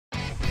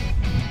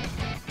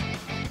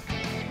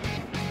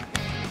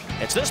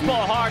It's this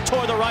ball hard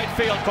toward the right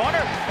field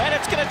corner, and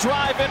it's going to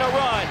drive in a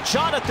run.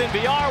 Jonathan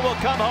Villar will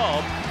come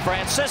home.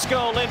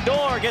 Francisco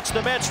Lindor gets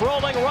the Mets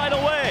rolling right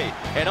away.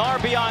 An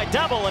RBI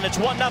double, and it's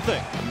 1-0.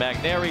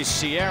 Magneri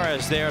Sierra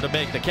is there to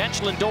make the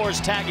catch.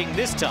 Lindor's tagging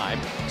this time.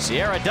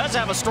 Sierra does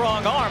have a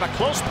strong arm. A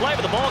close play,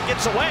 but the ball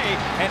gets away,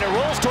 and it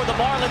rolls toward the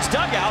Marlins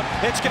dugout.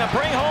 It's going to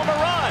bring home a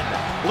run.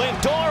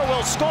 Lindor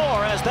will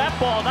score as that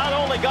ball not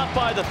only got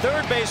by the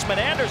third baseman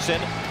Anderson,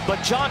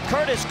 but John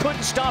Curtis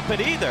couldn't stop it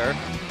either.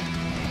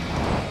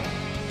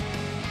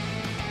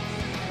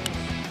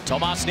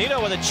 Tomas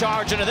Nido with a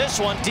charge into this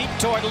one, deep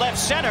toward left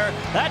center.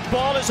 That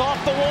ball is off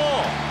the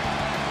wall.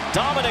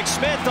 Dominic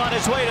Smith on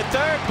his way to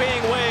third,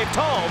 being waved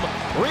home.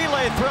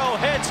 Relay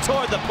throw heads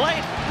toward the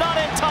plate, not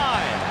in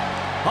time.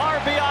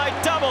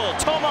 RBI double,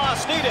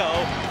 Tomas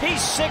Nido.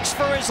 He's 6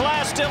 for his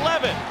last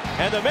 11,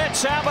 and the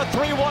Mets have a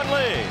 3-1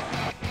 lead.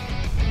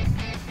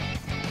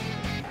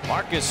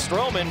 Marcus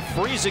Stroman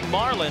freezing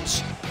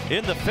Marlins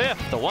in the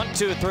 5th. The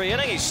 1-2-3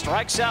 inning, he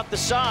strikes out the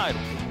side.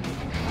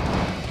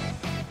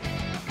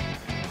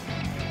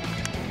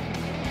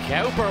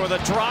 Cooper with a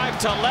drive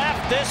to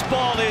left. This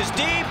ball is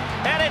deep,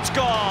 and it's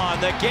gone.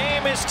 The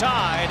game is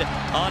tied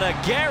on a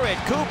Garrett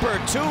Cooper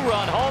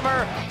 2-run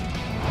homer.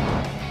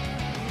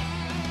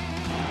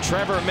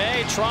 Trevor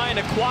May trying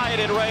to quiet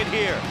it right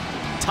here.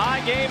 Tie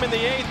game in the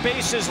 8th,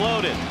 bases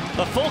loaded.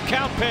 The full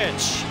count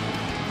pitch.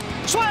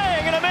 Swing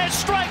and a miss,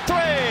 strike 3.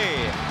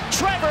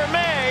 Trevor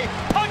May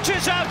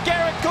punches out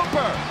Garrett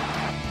Cooper.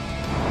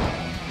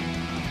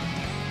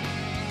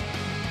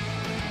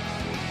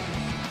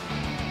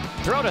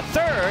 Throw to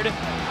third,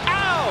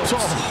 out!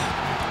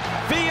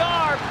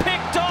 VR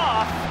picked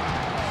off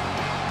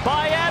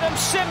by Adam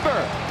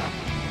Simber.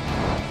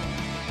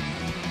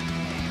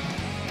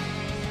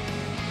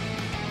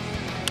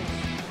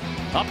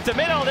 Up the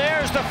middle,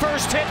 there's the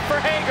first hit for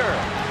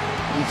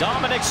Hager.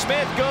 Dominic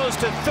Smith goes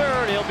to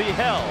third, he'll be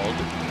held.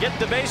 Get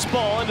the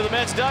baseball into the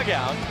Mets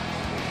dugout.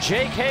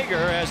 Jake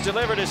Hager has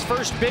delivered his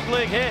first big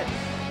league hit.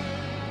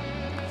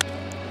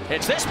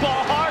 It's this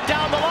ball hard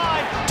down the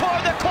line, toward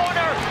the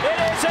corner. It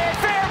is a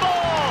fair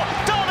ball.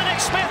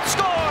 Dominic Smith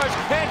scores,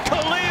 and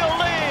Khalil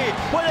Lee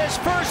with his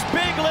first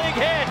big league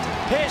hit,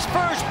 his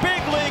first big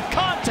league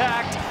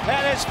contact,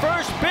 and his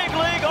first big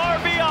league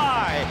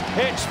RBI.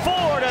 It's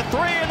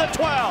 4-3 in the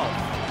 12th.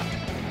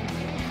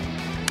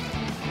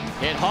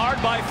 Hit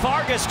hard by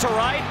Fargas to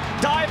right.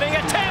 Diving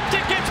attempt,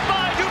 it gets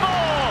by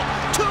Duvall.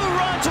 2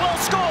 runs will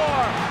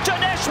score.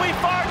 Johneshwy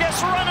Fargas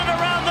running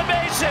around the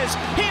bases.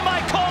 He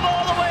might come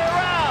all the way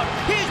around.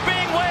 He's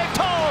being waved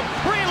home.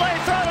 Relay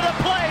throw to the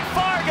plate.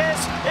 Fargas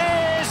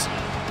is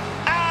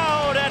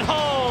out at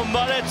home,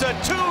 but it's a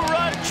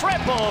 2-run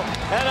triple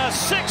and a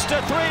 6-3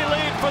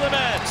 lead for the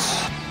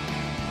Mets.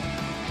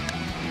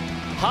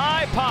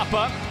 High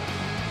pop-up.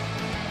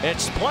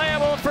 It's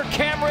playable for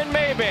Cameron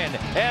Maybin,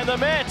 and the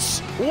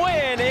Mets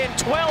win in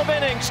 12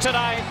 innings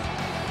tonight.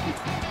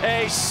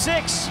 A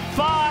 6-5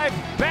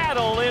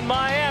 battle in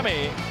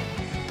Miami.